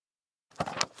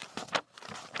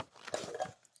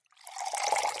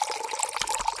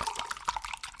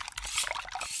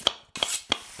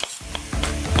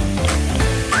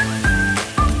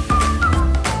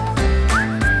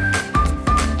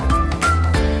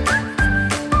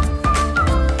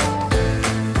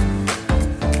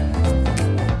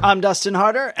I'm Dustin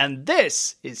Harder, and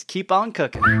this is Keep On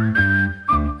Cooking.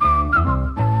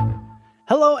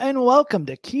 Hello and welcome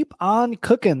to Keep On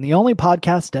Cooking, the only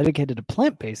podcast dedicated to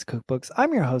plant-based cookbooks.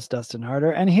 I'm your host, Dustin Harder,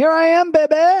 and here I am,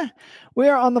 baby! We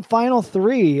are on the final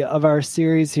 3 of our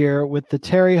series here with the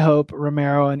Terry Hope,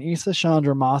 Romero, and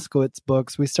Chandra Moskowitz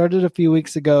books. We started a few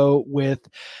weeks ago with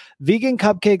Vegan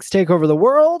Cupcakes Take Over the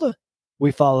World.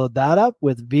 We followed that up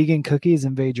with Vegan Cookies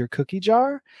Invade Your Cookie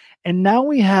Jar. And now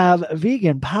we have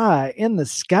Vegan Pie in the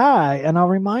Sky. And I'll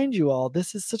remind you all,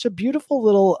 this is such a beautiful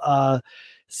little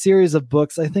series of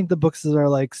books. I think the books are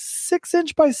like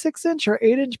 6" by 6" or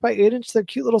 8" by 8". They're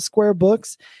cute little square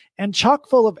books and chock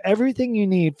full of everything you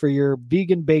need for your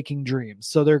vegan baking dreams.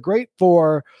 So they're great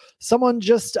for someone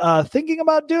just thinking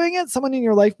about doing it, someone in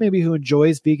your life maybe who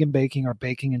enjoys vegan baking or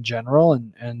baking in general,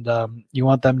 and you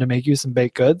want them to make you some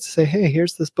baked goods. Say, hey,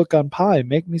 here's this book on pie.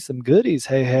 Make me some goodies.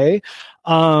 Hey.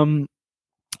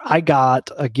 I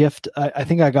got a gift. I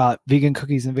think I got Vegan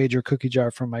Cookies Invade Your Cookie Jar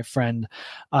from my friend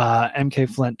MK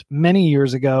Flint many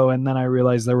years ago. And then I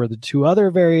realized there were the 2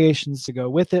 other variations to go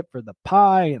with it for the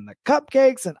pie and the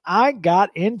cupcakes. And I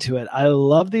got into it. I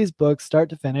love these books start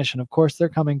to finish. And of course, they're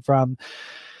coming from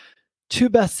 2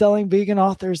 best-selling vegan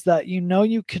authors that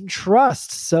you can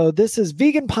trust. So this is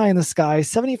Vegan Pie in the Sky,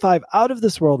 75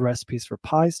 out-of-this-world recipes for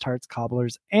pies, tarts,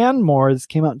 cobblers, and more. This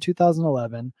came out in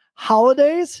 2011.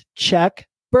 Holidays? Check.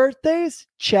 Birthdays?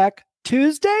 Check.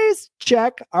 Tuesdays?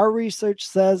 Check. Our research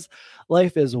says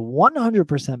life is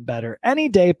 100% better any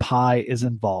day pie is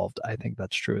involved. I think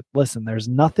that's true. Listen, there's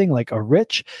nothing like a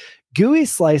rich, gooey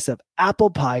slice of apple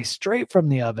pie straight from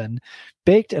the oven,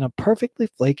 baked in a perfectly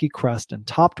flaky crust and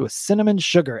topped with cinnamon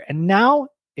sugar. And now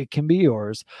it can be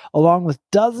yours, along with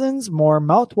dozens more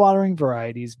mouth-watering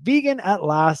varieties, vegan at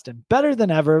last and better than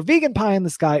ever. Vegan Pie in the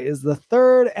Sky is the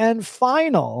 3rd and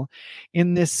final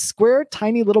in this square,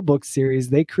 tiny little book series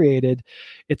they created.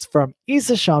 It's from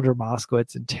Chandra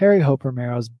Moskowitz and Terry Hope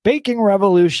Romero's Baking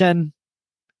Revolution.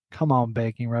 Come on,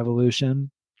 Baking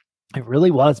Revolution. It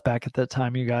really was back at that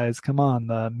time, you guys. Come on,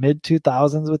 the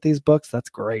mid-2000s with these books. That's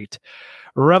great.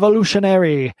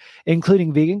 Revolutionary,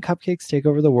 including Vegan Cupcakes Take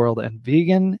Over the World and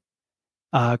Vegan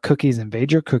Cookies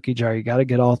Invade Your Cookie Jar. You got to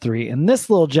get all 3. In this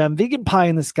little gem, Vegan Pie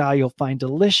in the Sky, you'll find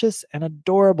delicious and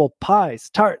adorable pies,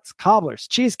 tarts, cobblers,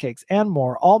 cheesecakes, and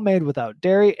more, all made without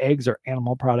dairy, eggs, or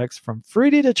animal products. From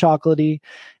fruity to chocolatey,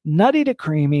 nutty to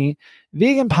creamy,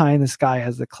 Vegan Pie in the Sky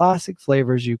has the classic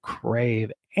flavors you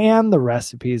crave, and the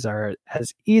recipes are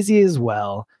as easy as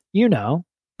well.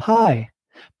 Pie.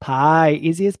 Pie,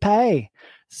 easy as pie.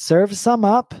 Serve some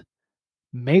up.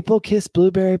 Maple Kiss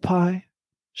Blueberry Pie.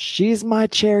 She's My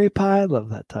Cherry Pie. I love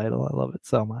that title. I love it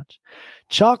so much.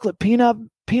 Chocolate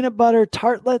peanut butter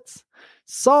tartlets.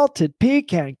 Salted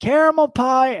pecan caramel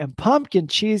pie and pumpkin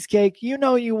cheesecake. You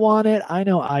know you want it. I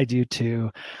know I do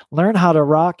too. Learn how to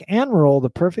rock and roll the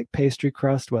perfect pastry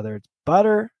crust, whether it's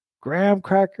butter, graham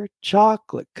cracker,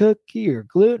 chocolate cookie, or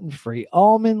gluten-free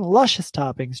almond. Luscious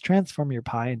toppings transform your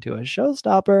pie into a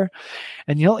showstopper.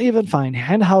 And you'll even find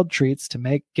handheld treats to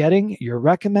make getting your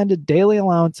recommended daily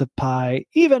allowance of pie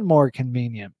even more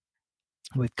convenient.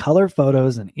 With color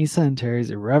photos and Isa and Terry's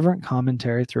irreverent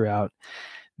commentary throughout,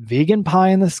 Vegan Pie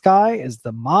in the Sky is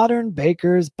the modern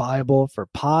baker's Bible for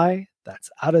pie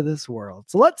that's out of this world.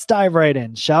 So let's dive right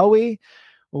in, shall we?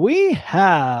 We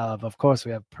have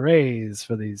praise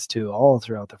for these 2 all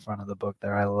throughout the front of the book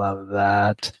there. I love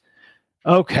that.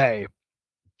 Okay.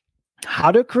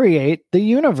 How to create the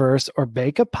universe or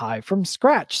bake a pie from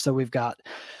scratch. So we've got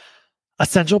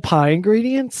essential pie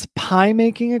ingredients, pie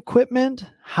making equipment,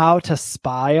 how to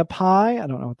spy a pie. I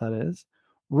don't know what that is.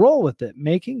 Roll with it,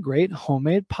 making great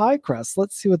homemade pie crust.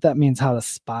 Let's see what that means. How to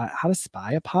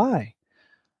spy a pie.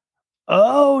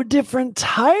 Oh, different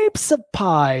types of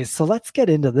pies. So let's get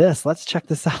into this. Let's check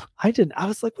this out. I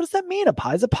was like, what does that mean? A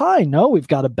pie's a pie. No, we've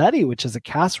got a Betty, which is a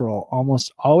casserole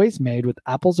almost always made with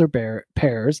apples or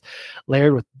pears,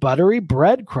 layered with buttery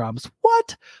breadcrumbs.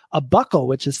 What? A buckle,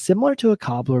 which is similar to a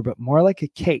cobbler, but more like a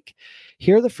cake.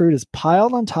 Here, the fruit is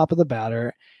piled on top of the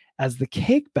batter. As the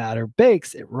cake batter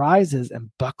bakes, it rises and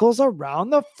buckles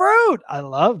around the fruit. I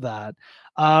love that.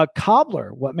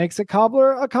 Cobbler. What makes a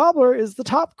cobbler? A cobbler is the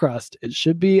top crust. It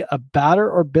should be a batter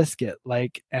or biscuit,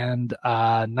 and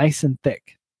nice and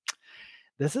thick.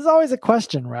 This is always a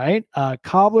question, right?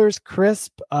 Cobbler's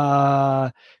crisp.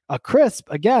 A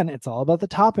crisp, again, it's all about the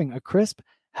topping. A crisp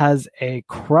has a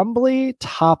crumbly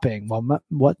topping. Well,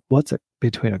 what's it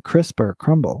between a crisp or a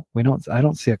crumble? I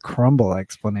don't see a crumble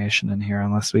explanation in here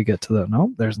unless we get to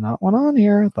no, there's not one on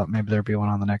here. I thought maybe there'd be one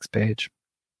on the next page.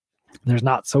 There's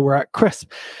not. So we're at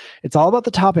crisp. It's all about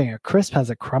the topping. A crisp has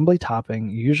a crumbly topping,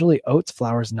 usually oats,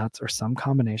 flowers, nuts, or some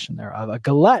combination thereof. A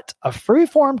galette, a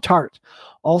free-form tart,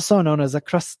 also known as a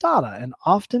crostata, and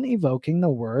often evoking the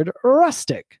word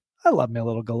rustic. I love me a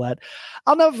little galette.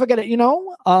 I'll never forget it.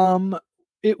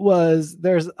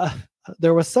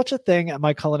 There was such a thing at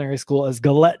my culinary school as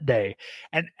galette day,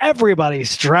 and everybody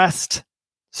stressed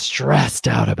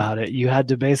out about it. You had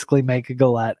to basically make a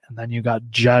galette, and then you got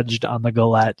judged on the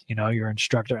galette, your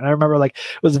instructor. And I remember it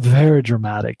was very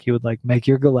dramatic. You would make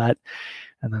your galette,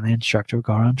 and then the instructor would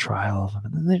go around trial of them,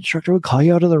 and then the instructor would call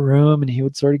you out of the room, and he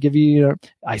would sort of give you,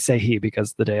 I say he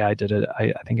because the day I did it,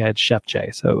 I think I had Chef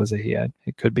J, so it was a he.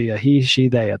 It could be a he, she,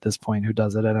 they at this point who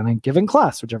does it at any given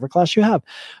class, whichever class you have.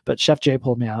 But Chef J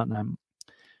pulled me out, and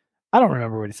I don't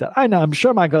remember what he said. I know, I'm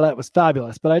sure my galette was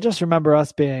fabulous, but I just remember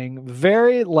us being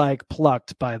very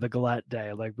plucked by the galette day.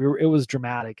 It was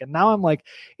dramatic. And now I'm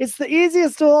it's the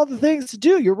easiest of all the things to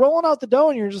do. You're rolling out the dough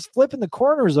and you're just flipping the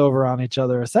corners over on each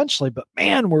other essentially. But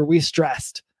man, were we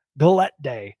stressed. Galette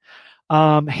day.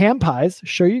 Ham pies.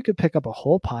 Sure, you could pick up a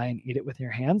whole pie and eat it with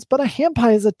your hands, but a ham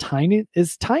pie is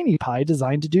tiny pie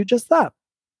designed to do just that.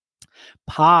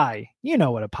 Pie. You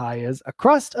know what a pie is. A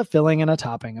crust, a filling, and a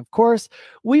topping. Of course,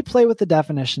 we play with the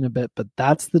definition a bit, but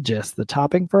that's the gist. The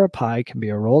topping for a pie can be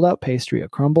a rolled out pastry, a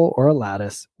crumble, or a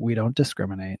lattice. We don't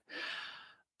discriminate.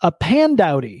 A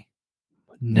pandowdy.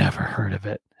 Never heard of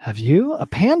it. Have you? A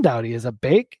pandowdy is a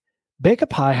bake a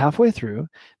pie halfway through,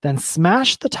 then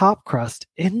smash the top crust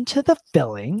into the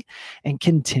filling and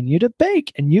continue to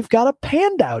bake. And you've got a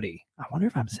pandowdy. I wonder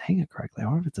if I'm saying it correctly. I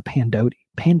wonder if it's a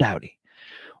pandowdy.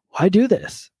 Why do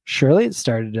this? Surely it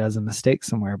started as a mistake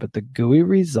somewhere, but the gooey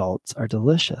results are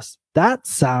delicious. That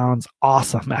sounds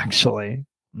awesome, actually.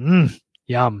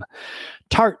 Yum.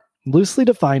 Tart. Loosely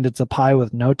defined, it's a pie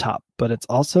with no top, but it's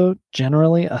also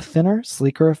generally a thinner,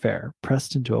 sleeker affair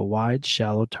pressed into a wide,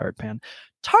 shallow tart pan.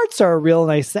 Tarts are a real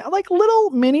nice thing. Little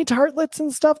mini tartlets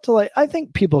and stuff I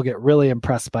think people get really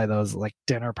impressed by those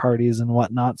dinner parties and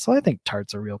whatnot. So I think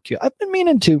tarts are real cute. I've been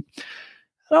meaning to.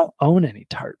 I don't own any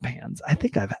tart pans. I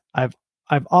think I've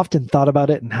often thought about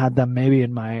it and had them maybe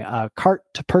in my cart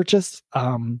to purchase.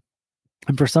 And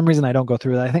for some reason I don't go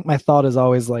through that. I think my thought is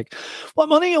always well, I'm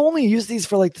going to only use these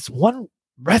for this one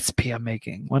recipe I'm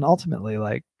making, when ultimately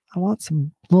I want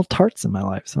some little tarts in my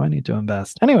life, so I need to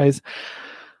invest. Anyways,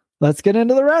 let's get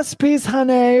into the recipes,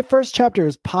 honey. First chapter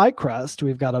is pie crust.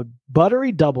 We've got a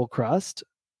buttery double crust.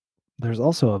 There's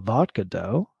also a vodka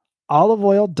dough, olive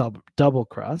oil double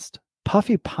crust,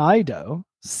 puffy pie dough,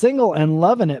 single and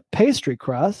leaven-it pastry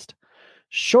crust,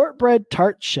 shortbread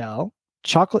tart shell,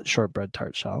 chocolate shortbread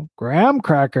tart shell, graham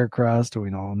cracker crust.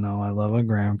 We all know I love a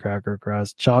graham cracker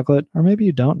crust, chocolate, or maybe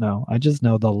you don't know. I just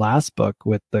know the last book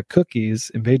with the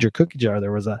cookies, Invade Your Cookie Jar,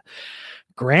 there was a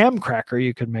graham cracker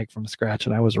you could make from scratch,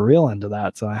 and I was real into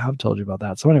that, so I have told you about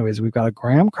that. So anyways, we've got a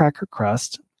graham cracker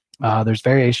crust. There's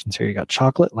variations here. You got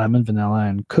chocolate, lemon, vanilla,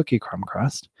 and cookie crumb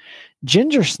crust,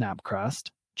 ginger snap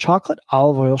crust, chocolate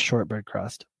olive oil shortbread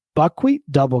crust, buckwheat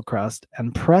double crust,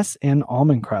 and press-in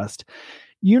almond crust.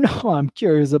 I'm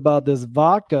curious about this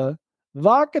vodka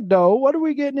dough. What are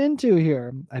we getting into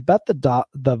here? I bet the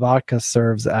vodka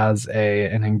serves as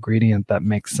an ingredient that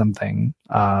makes something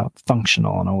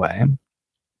functional in a way.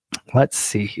 Let's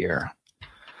see here.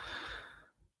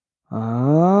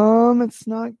 It's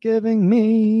not giving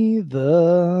me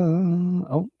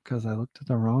because I looked at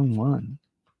the wrong one.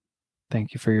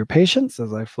 Thank you for your patience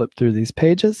as I flip through these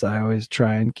pages. I always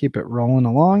try and keep it rolling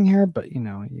along here, but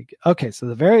okay, so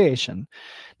the variation.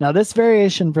 Now this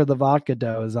variation for the vodka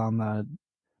dough is on the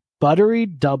buttery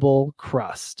double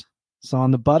crust. So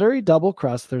on the buttery double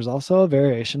crust, there's also a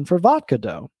variation for vodka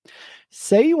dough.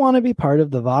 Say you want to be part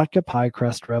of the vodka pie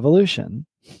crust revolution.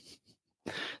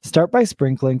 Start by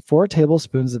sprinkling 4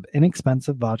 tablespoons of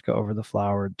inexpensive vodka over the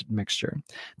flour mixture.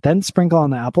 Then sprinkle on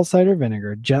the apple cider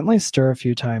vinegar. Gently stir a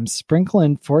few times. Sprinkle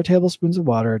in 4 tablespoons of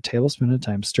water, a tablespoon at a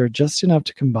time. Stir just enough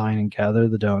to combine and gather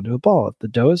the dough into a ball. If the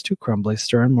dough is too crumbly,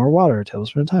 stir in more water, a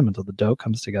tablespoon at a time, until the dough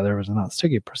comes together and is not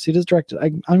sticky. Proceed as directed.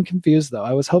 I'm confused, though.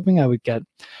 I was hoping I would get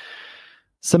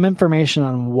some information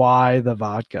on why the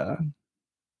vodka,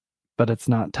 but it's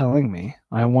not telling me.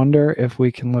 I wonder if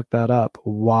we can look that up.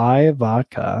 Why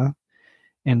vodka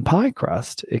in pie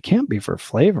crust? It can't be for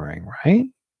flavoring, right?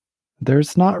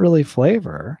 There's not really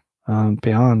flavor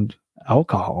beyond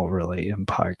alcohol really in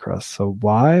pie crust. So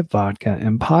why vodka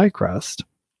in pie crust?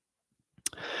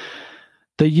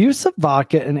 The use of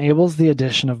vodka enables the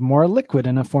addition of more liquid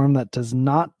in a form that does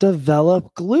not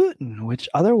develop gluten, which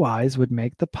otherwise would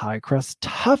make the pie crust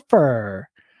tougher.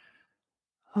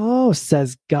 Oh,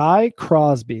 says Guy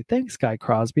Crosby. Thanks, Guy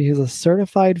Crosby. He's a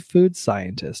certified food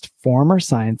scientist, former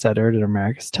science editor at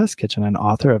America's Test Kitchen, and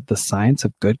author of The Science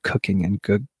of Good Cooking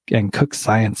and Cook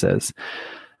Sciences.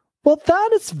 Well, that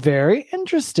is very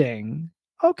interesting.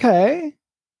 Okay.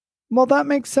 Well, that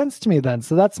makes sense to me then.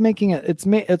 So that's making it,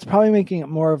 it's probably making it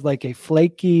more of like a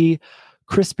flaky,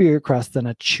 crispier crust than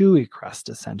a chewy crust,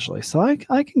 essentially. So I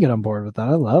can get on board with that.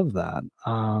 I love that.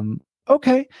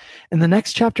 Okay. And the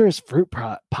next chapter is fruit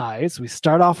pies. We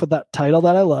start off with that title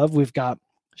that I love. We've got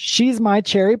She's My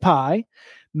Cherry Pie,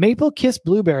 Maple Kiss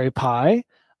Blueberry Pie,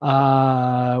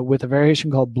 with a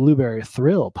variation called Blueberry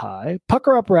Thrill Pie,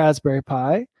 Pucker Up Raspberry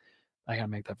Pie. I got to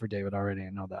make that for David already. I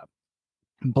know that.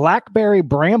 Blackberry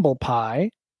Bramble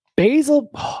Pie, basil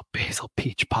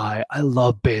peach pie. I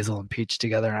love basil and peach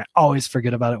together, and I always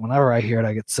forget about it. Whenever I hear it,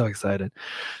 I get so excited.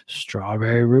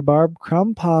 Strawberry rhubarb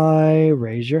crumb pie.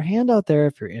 Raise your hand out there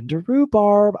if you're into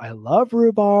rhubarb. I love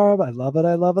rhubarb. I love it.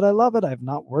 I love it. I love it. I've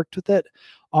not worked with it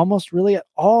almost really at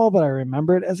all, but I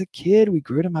remember it as a kid. We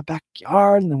grew it in my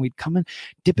backyard, and then we'd come and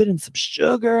dip it in some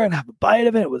sugar and have a bite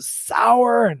of it. It was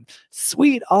sour and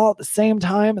sweet all at the same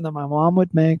time, and then my mom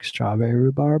would make strawberry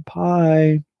rhubarb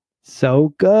pie.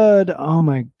 So good. Oh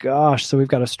my gosh. So we've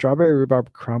got a strawberry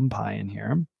rhubarb crumb pie in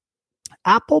here.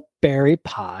 Appleberry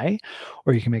pie,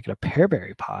 or you can make it a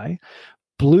pearberry pie.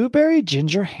 Blueberry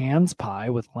ginger hands pie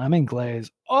with lemon glaze.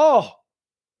 Oh,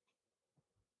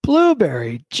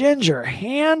 blueberry ginger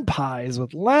hand pies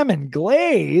with lemon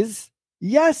glaze.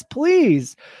 Yes,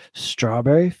 please.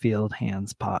 Strawberry field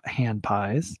hand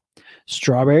pies.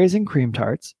 Strawberries and cream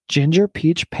tarts. Ginger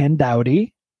peach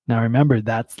pandowdy. Now remember,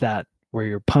 that's that where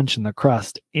you're punching the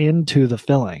crust into the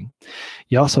filling.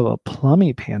 You also have a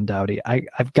plummy pandowdy.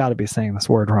 I've got to be saying this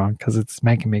word wrong because it's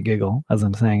making me giggle as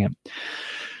I'm saying it.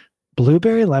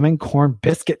 Blueberry lemon corn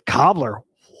biscuit cobbler.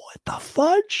 What the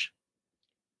fudge?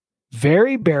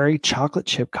 Very berry chocolate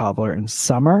chip cobbler and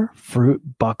summer fruit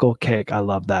buckle cake. I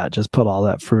love that. Just put all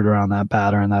that fruit around that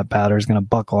batter, and that batter is going to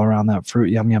buckle around that fruit.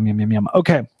 Yum, yum, yum, yum, yum.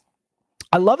 Okay.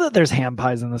 I love that there's ham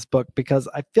pies in this book because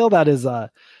I feel that is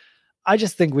I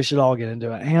just think we should all get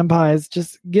into it. Ham pies,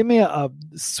 just give me a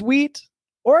sweet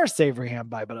or a savory ham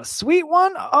pie, but a sweet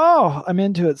one, oh, I'm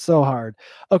into it so hard.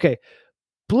 Okay,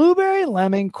 blueberry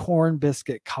lemon corn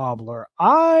biscuit cobbler.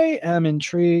 I am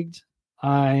intrigued.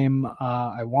 I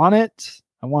want it.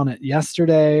 I want it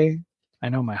yesterday. I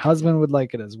know my husband would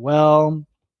like it as well.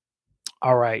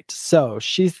 All right, so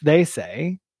they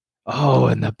say, oh,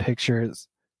 and the pictures.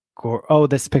 Oh,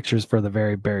 this picture's for the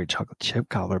very berry chocolate chip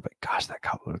cobbler, but gosh, that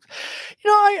cobbler looks,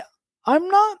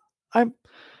 I've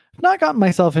not gotten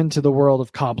myself into the world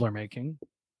of cobbler making.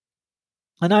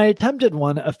 And I attempted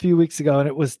one a few weeks ago and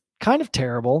it was kind of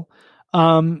terrible.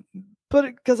 But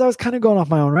because I was kind of going off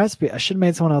my own recipe, I should have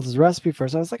made someone else's recipe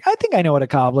first. I was like, I think I know what a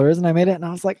cobbler is. And I made it and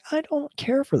I was like, I don't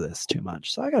care for this too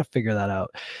much. So I got to figure that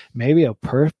out. Maybe a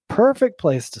perfect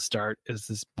place to start is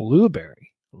this blueberry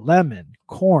lemon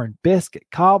corn biscuit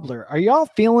cobbler. Are y'all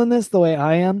feeling this the way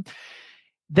I am?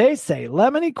 They say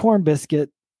lemony corn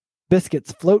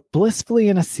biscuits float blissfully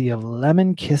in a sea of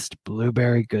lemon-kissed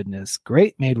blueberry goodness.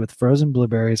 Great made with frozen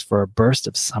blueberries for a burst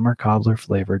of summer cobbler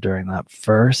flavor during that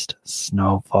first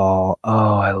snowfall.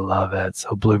 Oh, I love it.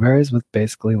 So blueberries with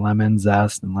basically lemon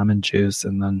zest and lemon juice,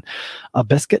 and then a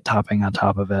biscuit topping on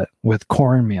top of it with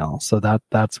cornmeal. So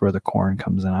that's where the corn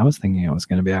comes in. I was thinking it was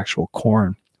going to be actual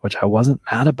corn, which I wasn't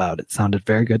mad about. It sounded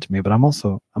very good to me, but I'm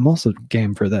also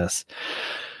game for this.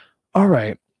 All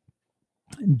right.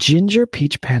 Ginger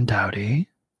peach pandowdy.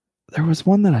 There was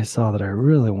one that I saw that I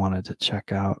really wanted to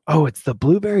check out. Oh, it's the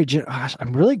blueberry gosh,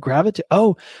 I'm really gravitating.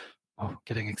 Oh,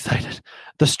 getting excited.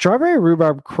 The strawberry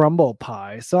rhubarb crumble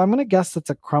pie. So I'm going to guess it's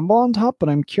a crumble on top, but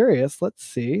I'm curious. Let's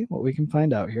see what we can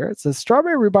find out here. It says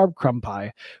strawberry rhubarb crumb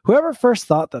pie. Whoever first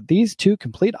thought that these two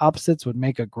complete opposites would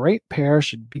make a great pair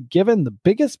should be given the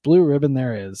biggest blue ribbon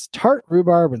there is. Tart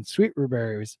rhubarb and sweet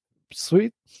rhubarberries.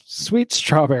 Sweet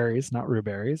strawberries, not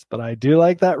rhubarberries, but I do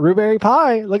like that rhubarberry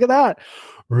pie. Look at that.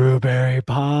 Rhubarberry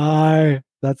pie.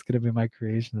 That's going to be my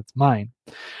creation. It's mine.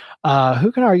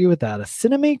 Who can argue with that? A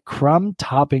cinnamon crumb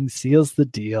topping seals the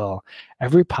deal.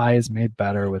 Every pie is made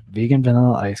better with vegan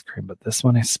vanilla ice cream, but this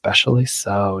one especially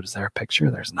so. Is there a picture?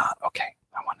 There's not. Okay.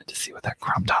 I wanted to see what that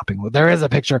crumb topping was. There is a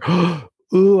picture.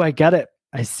 Ooh, I get it.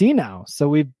 I see now. So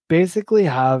we basically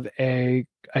have a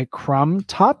crumb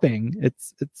topping.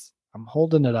 I'm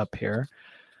holding it up here.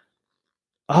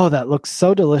 Oh, that looks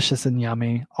so delicious and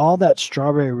yummy. All that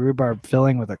strawberry rhubarb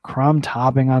filling with a crumb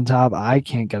topping on top. I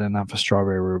can't get enough of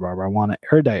strawberry rhubarb. I want it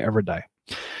every day.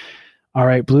 All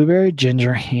right, blueberry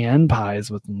ginger hand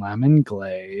pies with lemon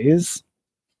glaze.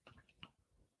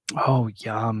 Oh,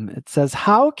 yum. It says,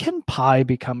 how can pie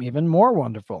become even more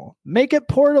wonderful? Make it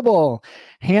portable.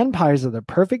 Hand pies are the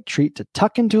perfect treat to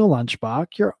tuck into a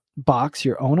lunchbox, your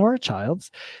own or a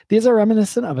child's. These are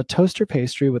reminiscent of a toaster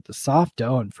pastry with the soft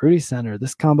dough and fruity center.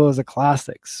 This combo is a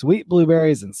classic. Sweet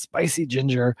blueberries and spicy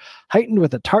ginger, heightened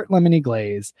with a tart lemony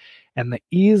glaze. And the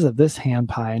ease of this hand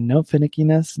pie, no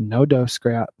finickiness, no dough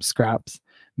scraps,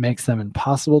 makes them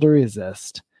impossible to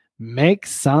resist. Make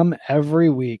some every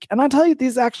week. And I tell you,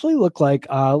 these actually look like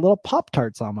little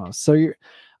Pop-Tarts almost. So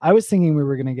I was thinking we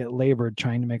were going to get labored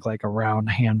trying to make like a round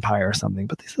hand pie or something,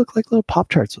 but these look like little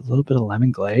Pop-Tarts with a little bit of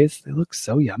lemon glaze. They look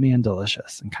so yummy and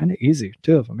delicious and kind of easy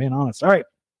too, if I'm being honest. All right.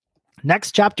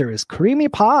 Next chapter is creamy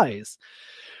pies.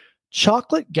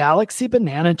 Chocolate Galaxy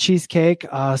banana cheesecake.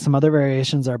 Some other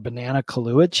variations are banana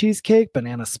Kahlua cheesecake,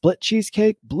 banana split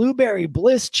cheesecake, blueberry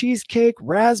bliss cheesecake,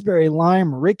 raspberry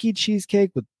lime Ricky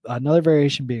cheesecake, with another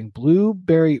variation being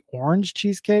blueberry orange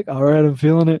cheesecake. All right, I'm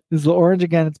feeling it. This is the orange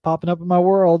again. It's popping up in my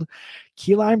world.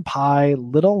 Key lime pie,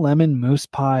 little lemon mousse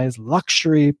pies,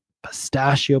 luxury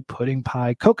pistachio pudding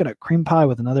pie, coconut cream pie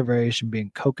with another variation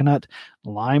being coconut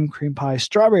lime cream pie,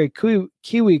 strawberry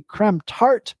kiwi creme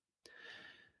tart,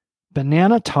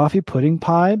 banana toffee pudding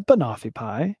pie, banoffee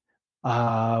pie,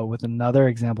 with another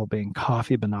example being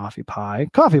coffee banoffee pie,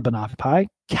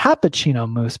 cappuccino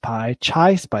mousse pie,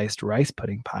 chai spiced rice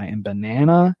pudding pie, and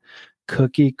banana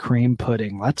cookie cream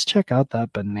pudding. Let's check out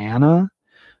that banana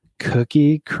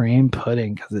cookie cream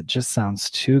pudding because it just sounds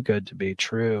too good to be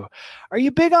true. Are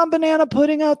you big on banana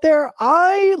pudding out there?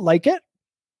 I like it,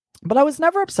 but I was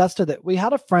never obsessed with it. We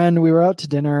had a friend, we were out to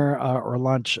dinner or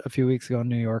lunch a few weeks ago in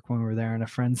New York when we were there, and a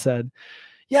friend said,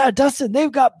 yeah, Dustin,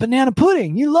 they've got banana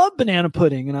pudding. You love banana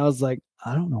pudding. And I was like,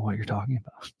 I don't know what you're talking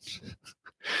about.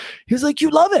 He was like, you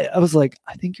love it. I was like,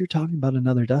 I think you're talking about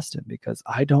another Dustin because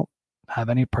I don't have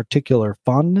any particular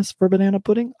fondness for banana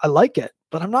pudding. I like it,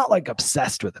 but I'm not like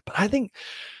obsessed with it. But I think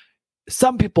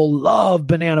some people love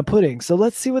banana pudding. So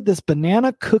let's see what this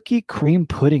banana cookie cream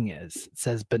pudding is. It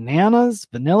says bananas,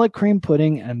 vanilla cream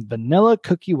pudding, and vanilla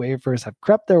cookie wafers have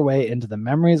crept their way into the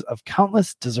memories of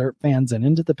countless dessert fans and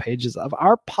into the pages of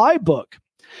our pie book.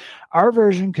 Our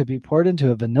version could be poured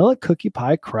into a vanilla cookie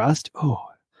pie crust. Oh,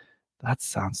 that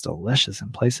sounds delicious. In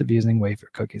place of using wafer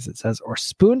cookies, it says, or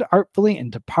spooned artfully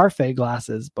into parfait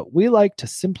glasses, but we like to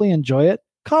simply enjoy it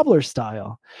cobbler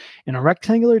style in a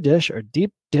rectangular dish or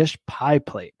deep dish pie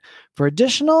plate. For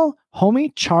additional homey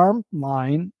charm,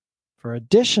 line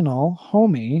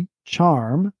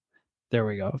the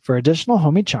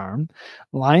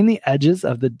edges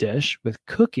of the dish with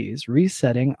cookies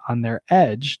resetting on their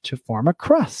edge to form a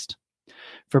crust.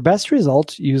 For best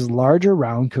results, use larger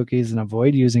round cookies and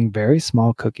avoid using very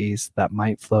small cookies that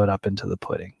might float up into the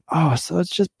pudding. Oh, so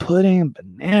it's just pudding and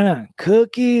banana and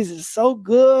cookies. It's so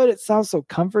good. It sounds so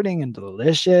comforting and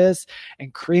delicious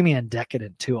and creamy and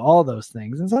decadent too. All those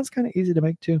things. And it sounds kind of easy to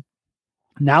make too.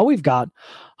 Now we've got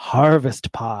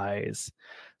harvest pies.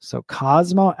 So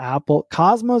Cosmo's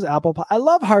apple pie. I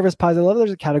love harvest pies. I love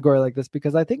there's a category like this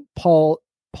because I think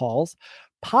Paul's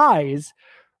pies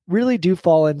really do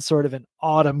fall in sort of an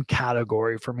autumn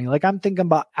category for me. Like I'm thinking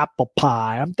about apple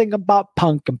pie. I'm thinking about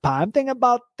pumpkin pie. I'm thinking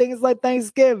about things like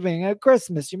Thanksgiving and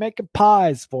Christmas. You're making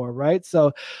pies for, right?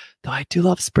 So though I do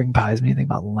love spring pies when you think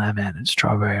about lemon and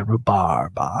strawberry and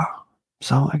rhubarb.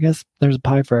 So I guess there's a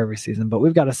pie for every season, but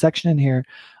we've got a section in here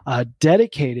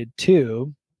dedicated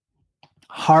to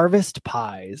harvest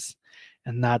pies.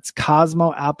 And that's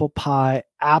Cosmo apple pie,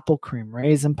 apple cream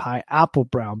raisin pie, apple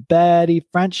brown Betty,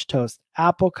 French toast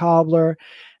apple cobbler,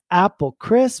 apple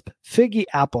crisp, figgy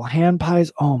apple hand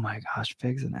pies. Oh my gosh,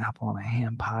 figs and apple on a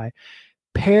hand pie.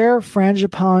 Pear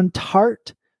frangipane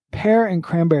tart, pear and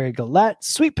cranberry galette,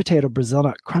 sweet potato Brazil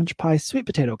nut crunch pie, sweet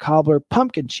potato cobbler,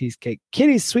 pumpkin cheesecake,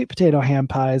 Kitty's sweet potato hand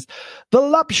pies,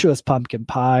 voluptuous pumpkin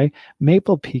pie,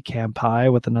 maple pecan pie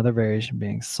with another variation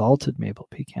being salted maple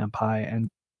pecan pie,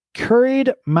 and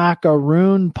curried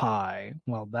macaroon pie.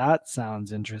 Well, that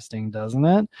sounds interesting, doesn't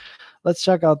it? Let's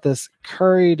check out this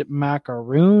curried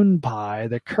macaroon pie.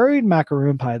 The curried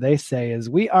macaroon pie, they say, is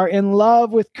we are in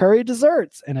love with curry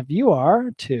desserts. And if you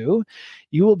are too,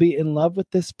 you will be in love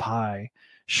with this pie.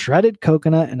 Shredded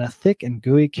coconut and a thick and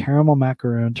gooey caramel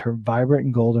macaroon turned vibrant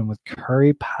and golden with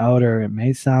curry powder. It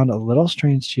may sound a little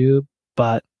strange to you,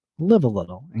 but live a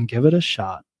little and give it a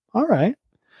shot. All right.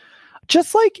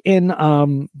 Just like in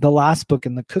the last book,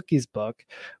 in the cookies book,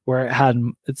 where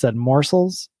it said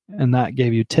morsels, and that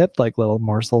gave you tip, like little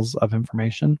morsels of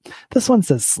information. This one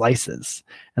says slices,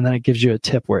 and then it gives you a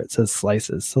tip where it says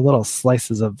slices. So little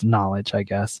slices of knowledge, I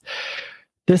guess.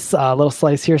 This little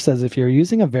slice here says if you're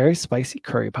using a very spicy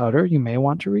curry powder, you may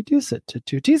want to reduce it to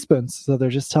 2 teaspoons. So they're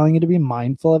just telling you to be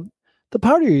mindful of the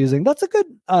powder you're using. That's a good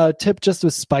tip just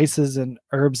with spices and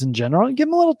herbs in general. Give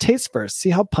them a little taste first. See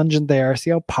how pungent they are.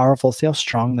 See how powerful. See how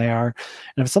strong they are.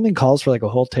 And if something calls for like a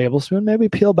whole tablespoon, maybe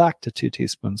peel back to 2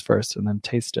 teaspoons first and then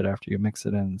taste it after you mix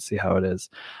it in and see how it is.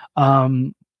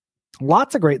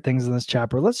 Lots of great things in this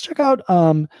chapter. Let's check out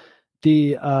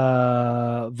the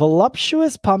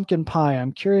voluptuous pumpkin pie.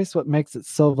 I'm curious what makes it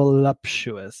so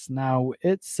voluptuous. Now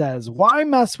it says, why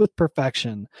mess with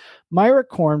perfection? Myra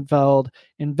Kornfeld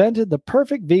invented the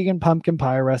perfect vegan pumpkin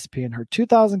pie recipe in her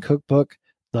 2000 cookbook,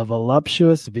 The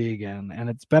Voluptuous Vegan, and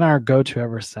it's been our go-to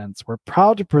ever since. We're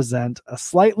proud to present a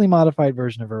slightly modified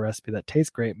version of her recipe that tastes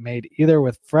great, made either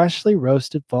with freshly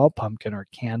roasted fall pumpkin or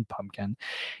canned pumpkin.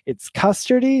 It's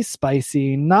custardy,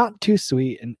 spicy, not too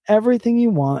sweet, and everything you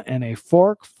want in a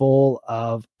fork full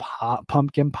of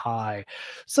pumpkin pie.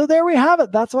 So there we have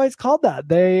it. That's why it's called that.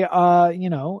 They,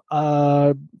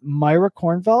 Myra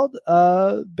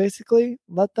Kornfeld, basically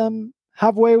let them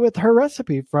have way with her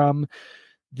recipe from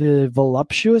the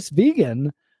Voluptuous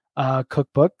Vegan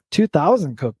cookbook,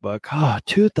 2000 cookbook.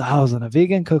 2000, a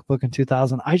vegan cookbook in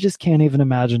 2000. I just can't even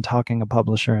imagine talking a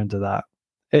publisher into that.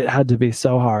 It had to be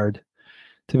so hard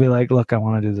to be like, look, I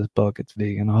want to do this book. It's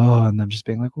vegan. And them just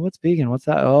being like, what's vegan? What's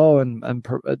that? And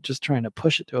just trying to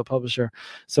push it to a publisher.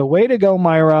 So way to go,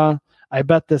 Myra. I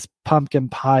bet this pumpkin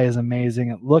pie is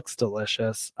amazing. It looks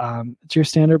delicious. It's your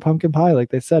standard pumpkin pie. Like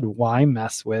they said, why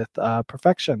mess with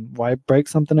perfection? Why break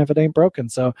something if it ain't broken?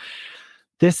 So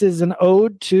this is an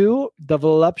ode to the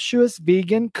Voluptuous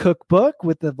Vegan Cookbook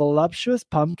with the voluptuous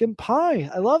pumpkin pie.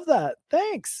 I love that.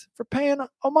 Thanks for paying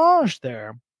homage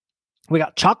there. We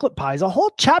got chocolate pies, a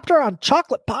whole chapter on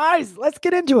chocolate pies. Let's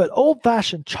get into it.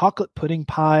 Old-fashioned chocolate pudding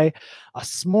pie, a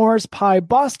s'mores pie,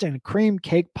 Boston cream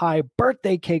cake pie,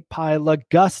 birthday cake pie,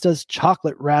 Lagusta's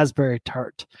chocolate raspberry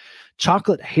tart,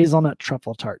 chocolate hazelnut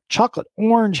truffle tart, chocolate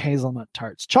orange hazelnut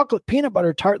tarts, chocolate peanut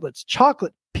butter tartlets,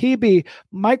 chocolate PB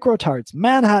micro tarts,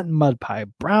 Manhattan mud pie,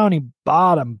 brownie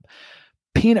bottom,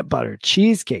 peanut butter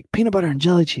cheesecake, peanut butter and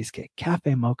jelly cheesecake,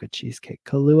 cafe mocha cheesecake,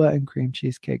 Kahlua and cream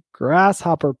cheesecake,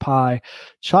 grasshopper pie,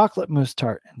 chocolate mousse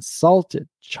tart, and salted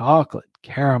chocolate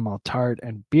caramel tart,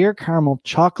 and beer caramel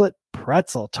chocolate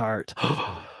pretzel tart.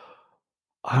 I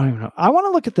don't even know. I want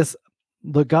to look at this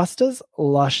Lagusta's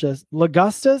Luscious.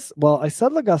 Well, I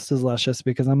said Lagusta's Luscious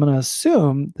because I'm going to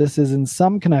assume this is in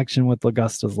some connection with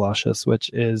Lagusta's Luscious, which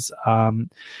is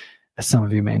as some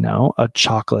of you may know, a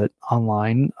chocolate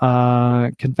online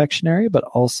confectionery, but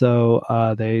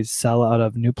also they sell out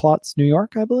of New Plots, New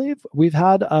York, I believe. We've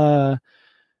had,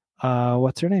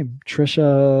 what's her name? Trisha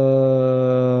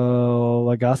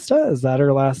Lagusta? Is that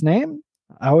her last name?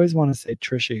 I always want to say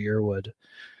Trisha Yearwood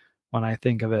when I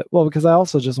think of it. Well, because I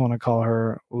also just want to call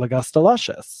her Lagusta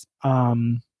Luscious.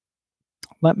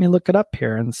 Let me look it up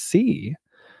here and see.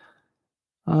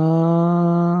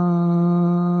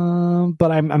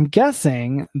 But I'm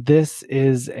guessing this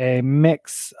is a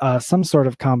mix, some sort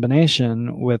of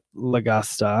combination with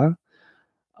Lagusta.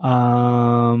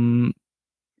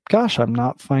 Gosh, I'm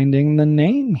not finding the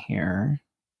name here.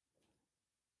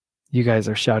 You guys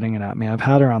are shouting it at me. I've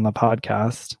had her on the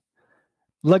podcast.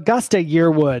 Lagusta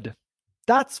Yearwood.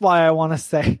 That's why I want to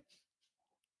say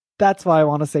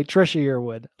Trisha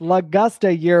Yearwood.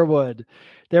 Lagusta Yearwood.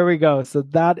 There we go. So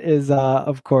that is,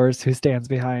 of course, who stands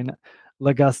behind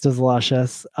Lagusta's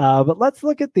Luscious. But let's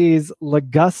look at these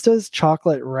Lagusta's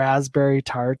chocolate raspberry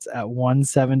tarts at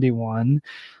 $171.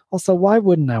 Also, why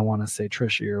wouldn't I want to say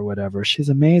Trisha or whatever? She's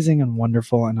amazing and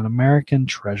wonderful and an American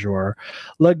treasure.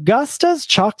 Lagusta's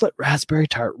chocolate raspberry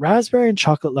tart. Raspberry and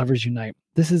chocolate lovers unite.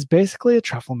 This is basically a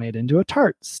truffle made into a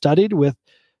tart, studded with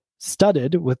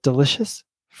delicious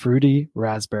fruity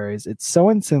raspberries. It's so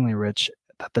insanely rich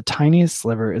that the tiniest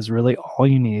sliver is really all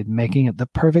you need, making it the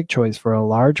perfect choice for a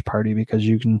large party because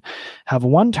you can have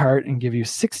one tart and give you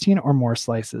 16 or more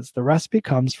slices. The recipe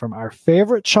comes from our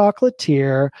favorite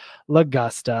chocolatier,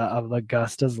 Lagusta of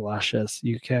Lagusta's Luscious.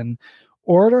 You can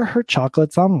order her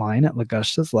chocolates online at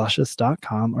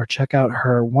lagustasluscious.com or check out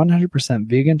her 100%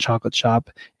 vegan chocolate shop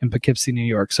in Poughkeepsie, New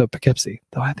York. So Poughkeepsie,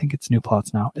 though I think it's New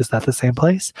Plots now. Is that the same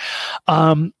place?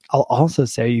 I'll also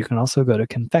say you can also go to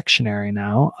Confectionery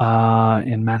now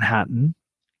in Manhattan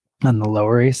on the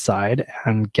Lower East Side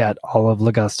and get all of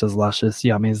Lagusta's Luscious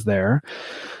yummies there.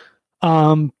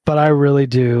 But I really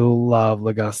do love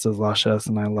Lagusta's Luscious,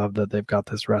 and I love that they've got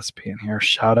this recipe in here.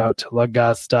 Shout out to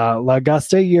Lagusta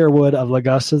Yearwood of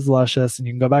Lagusta's Luscious, and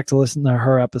you can go back to listen to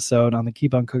her episode on the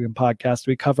Keep on Cooking podcast.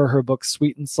 We cover her book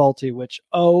Sweet and Salty, which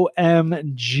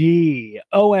OMG,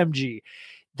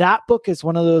 That book is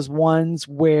one of those ones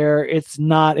where it is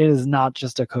not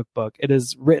just a cookbook. It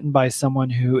is written by someone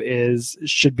who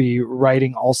should be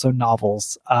writing also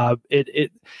novels. I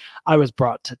was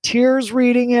brought to tears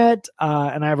reading it,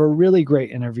 and I have a really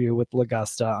great interview with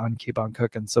Lagusta on Keep on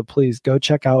Cooking. So please go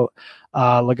check out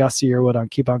Lagusta Yearwood on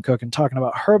Keep on Cooking, talking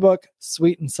about her book,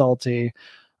 Sweet and Salty.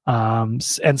 And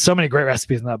so many great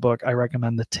recipes in that book. I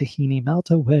recommend the tahini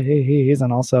meltaways,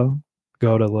 and also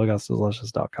go to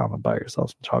logusdelicious.com and buy yourself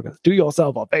some chocolates. Do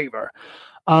yourself a favor.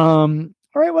 All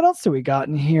right, what else do we got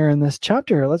in here in this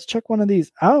chapter? Let's check one of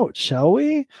these out, shall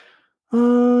we?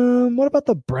 What about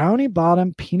the brownie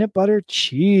bottom peanut butter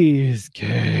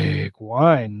cheesecake?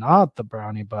 Why not the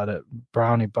brownie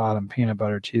bottom peanut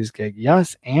butter cheesecake?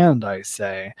 Yes, and I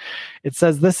say. It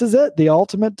says, this is it, the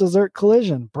ultimate dessert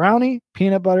collision. Brownie,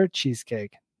 peanut butter,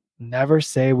 cheesecake. Never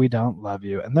say we don't love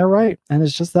you. And they're right. And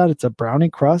it's just that it's a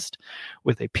brownie crust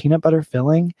with a peanut butter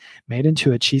filling made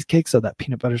into a cheesecake. So that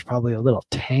peanut butter is probably a little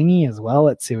tangy as well.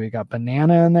 Let's see. We got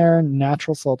banana in there,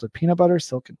 natural salted peanut butter,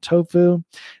 silken tofu,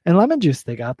 and lemon juice.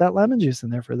 They got that lemon juice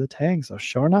in there for the tang. So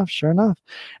sure enough.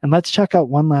 And let's check out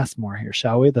one last more here,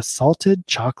 shall we? The salted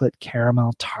chocolate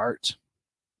caramel tart.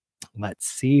 Let's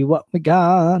see what we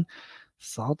got.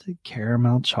 Salted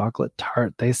caramel chocolate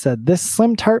tart. They said this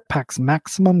slim tart packs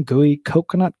maximum gooey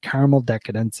coconut caramel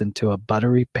decadence into a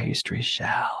buttery pastry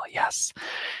shell. Yes.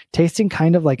 Tasting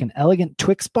kind of like an elegant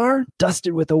Twix bar,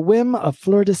 dusted with a whim of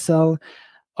fleur de sel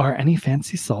or any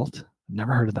fancy salt.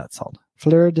 Never heard of that salt.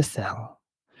 Fleur de sel.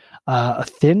 A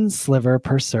thin sliver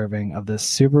per serving of this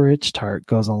super rich tart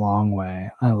goes a long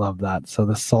way. I love that. So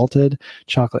the salted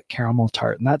chocolate caramel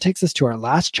tart. And that takes us to our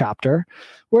last chapter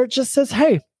where it just says,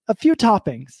 hey, a few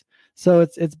toppings. So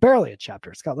it's barely a chapter.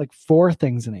 It's got like 4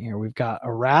 things in it here. We've got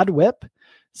a rad whip,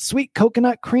 sweet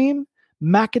coconut cream,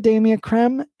 macadamia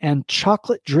creme, and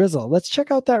chocolate drizzle. Let's check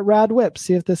out that rad whip.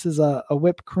 See if this is a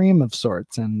whipped cream of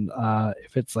sorts, and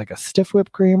if it's like a stiff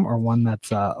whipped cream or one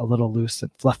that's a little loose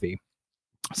and fluffy.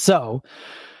 So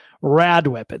rad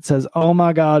whip. It says, oh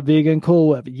my God, vegan Cool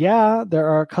Whip. Yeah, there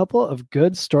are a couple of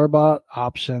good store-bought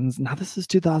options. Now this is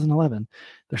 2011.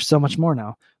 There's so much more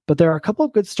now. But there are a couple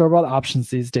of good store-bought options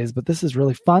these days, but this is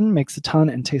really fun, makes a ton,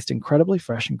 and tastes incredibly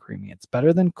fresh and creamy. It's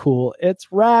better than cool.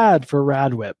 It's rad for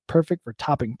Rad Whip. Perfect for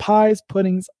topping pies,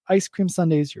 puddings, ice cream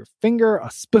sundaes, your finger, a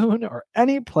spoon, or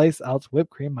any place else whipped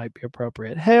cream might be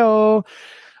appropriate. Hey-oh!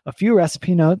 A few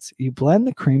recipe notes. You blend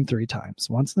the cream 3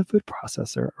 times, once in the food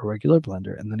processor or regular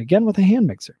blender, and then again with a hand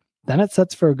mixer. Then it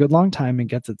sets for a good long time and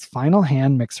gets its final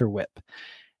hand mixer whip.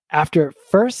 After it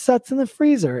first sets in the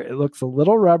freezer, it looks a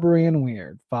little rubbery and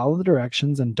weird. Follow the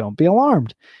directions and don't be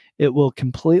alarmed. It will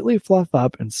completely fluff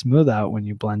up and smooth out when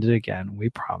you blend it again. We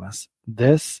promise.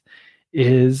 This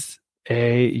is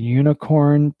a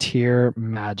unicorn tier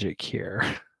magic here.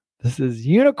 This is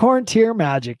unicorn tier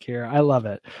magic here. I love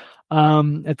it.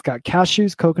 It's got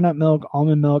cashews, coconut milk,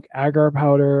 almond milk, agar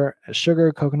powder,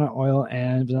 sugar, coconut oil,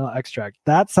 and vanilla extract.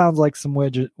 That sounds like some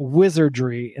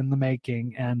wizardry in the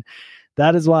making, and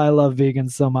that is why I love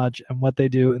vegans so much and what they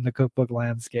do in the cookbook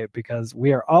landscape, because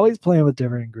we are always playing with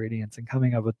different ingredients and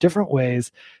coming up with different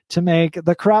ways to make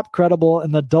the crap credible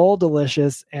and the dull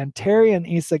delicious. And Terry and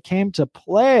Isa came to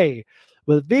play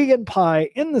with vegan pie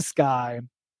in the sky.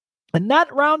 And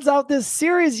that rounds out this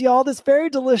series, y'all, this very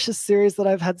delicious series that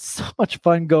I've had so much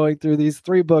fun going through these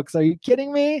 3 books. Are you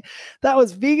kidding me? That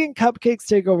was Vegan Cupcakes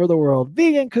Take Over the World,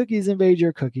 Vegan Cookies Invade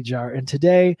Your Cookie Jar, and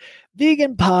today,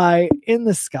 Vegan Pie in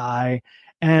the Sky.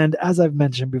 And as I've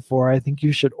mentioned before, I think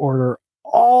you should order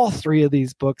all 3 of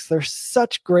these books. They're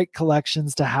such great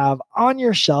collections to have on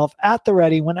your shelf at the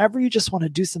ready. Whenever you just want to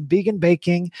do some vegan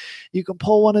baking, you can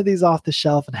pull one of these off the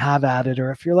shelf and have at it.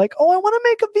 Or if you're like, oh, I want to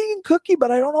make a vegan cookie,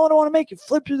 but I don't know what I want to make, you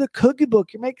flip through the cookie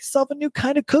book, you make yourself a new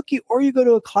kind of cookie, or you go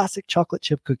to a classic chocolate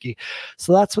chip cookie.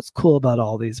 So that's what's cool about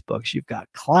all these books. You've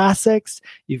got classics,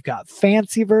 you've got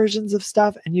fancy versions of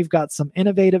stuff, and you've got some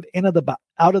innovative,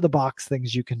 out of the box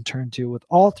things you can turn to with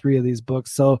all 3 of these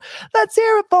books. So let's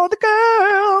hear it for the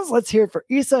girls. Let's hear it for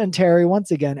Isa and Terry once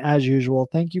again, as usual.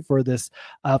 Thank you for this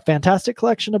fantastic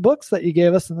collection of books that you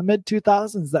gave us in the mid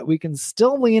 2000s that we can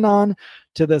still lean on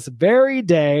to this very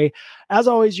day. As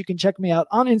always, you can check me out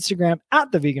on Instagram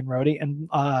at The Vegan Roadie and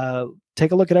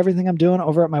take a look at everything I'm doing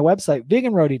over at my website,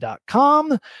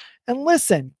 veganroadie.com. And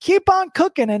listen, keep on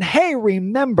cooking. And hey,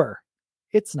 remember,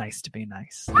 it's nice to be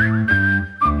nice.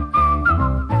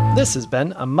 This has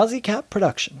been a Muzzy Cat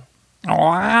production.